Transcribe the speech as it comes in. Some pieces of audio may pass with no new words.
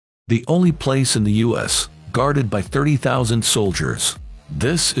the only place in the U.S. guarded by 30,000 soldiers.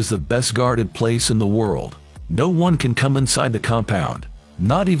 This is the best guarded place in the world. No one can come inside the compound.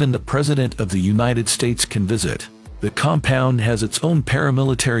 Not even the President of the United States can visit. The compound has its own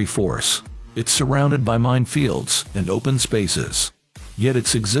paramilitary force. It's surrounded by minefields and open spaces. Yet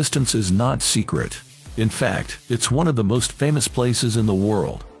its existence is not secret. In fact, it's one of the most famous places in the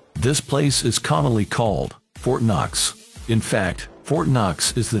world. This place is commonly called Fort Knox. In fact, Fort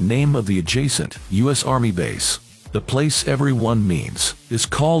Knox is the name of the adjacent U.S. Army base. The place everyone means is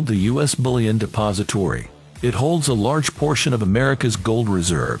called the U.S. Bullion Depository. It holds a large portion of America's gold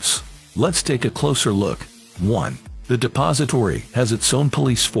reserves. Let's take a closer look. 1. The depository has its own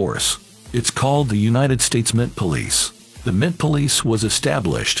police force. It's called the United States Mint Police. The Mint Police was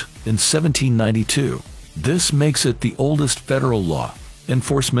established in 1792. This makes it the oldest federal law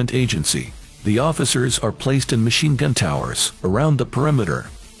enforcement agency. The officers are placed in machine gun towers around the perimeter.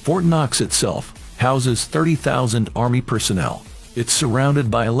 Fort Knox itself houses 30,000 Army personnel. It's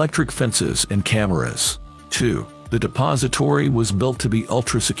surrounded by electric fences and cameras. 2. The depository was built to be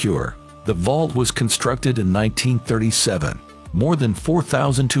ultra-secure. The vault was constructed in 1937. More than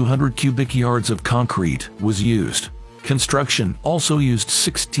 4,200 cubic yards of concrete was used. Construction also used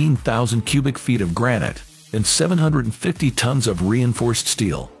 16,000 cubic feet of granite and 750 tons of reinforced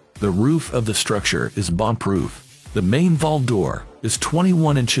steel. The roof of the structure is bomb-proof. The main vault door is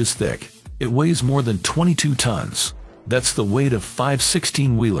 21 inches thick. It weighs more than 22 tons. That's the weight of 5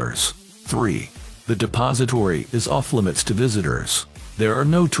 16-wheelers. 3. The depository is off-limits to visitors. There are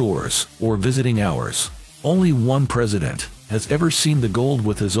no tours or visiting hours. Only one president has ever seen the gold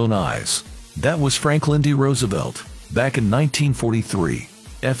with his own eyes. That was Franklin D. Roosevelt. Back in 1943,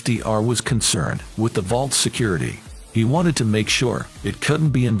 FDR was concerned with the vault's security. He wanted to make sure it couldn't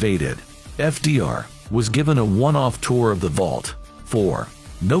be invaded. FDR was given a one-off tour of the vault. 4.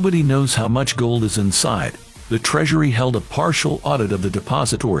 Nobody knows how much gold is inside. The Treasury held a partial audit of the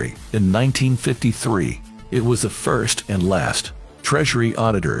depository in 1953. It was the first and last. Treasury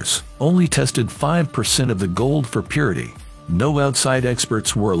auditors only tested 5% of the gold for purity. No outside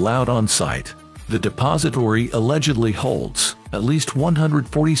experts were allowed on site. The depository allegedly holds at least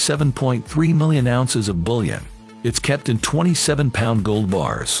 147.3 million ounces of bullion. It's kept in 27-pound gold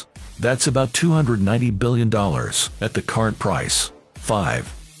bars. That's about $290 billion at the current price.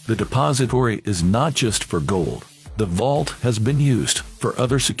 5. The depository is not just for gold. The vault has been used for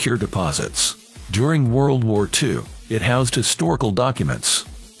other secure deposits. During World War II, it housed historical documents,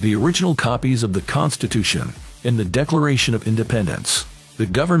 the original copies of the Constitution and the Declaration of Independence. The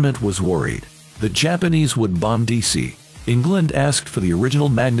government was worried the Japanese would bomb DC. England asked for the original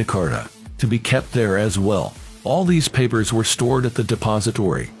Magna Carta to be kept there as well. All these papers were stored at the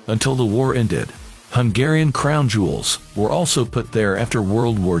depository until the war ended. Hungarian crown jewels were also put there after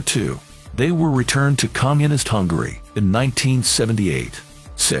World War II. They were returned to Communist Hungary in 1978.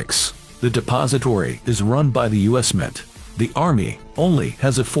 6. The depository is run by the U.S. Mint. The Army only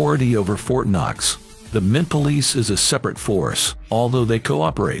has authority over Fort Knox. The Mint Police is a separate force, although they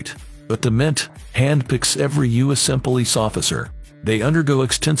cooperate. But the Mint handpicks every U.S. police officer. They undergo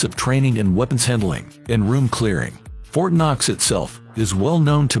extensive training in weapons handling and room clearing. Fort Knox itself is well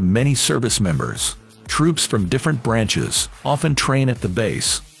known to many service members. Troops from different branches often train at the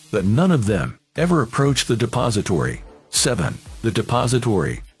base, but none of them ever approach the depository. 7. The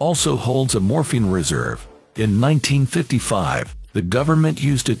depository also holds a morphine reserve. In 1955, the government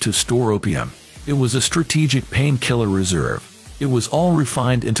used it to store opium. It was a strategic painkiller reserve. It was all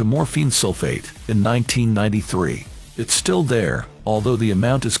refined into morphine sulfate in 1993. It's still there, although the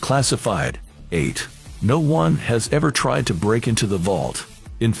amount is classified. 8. No one has ever tried to break into the vault.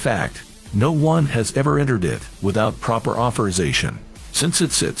 In fact, no one has ever entered it without proper authorization. Since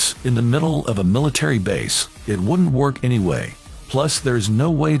it sits in the middle of a military base, it wouldn't work anyway. Plus, there's no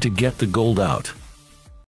way to get the gold out.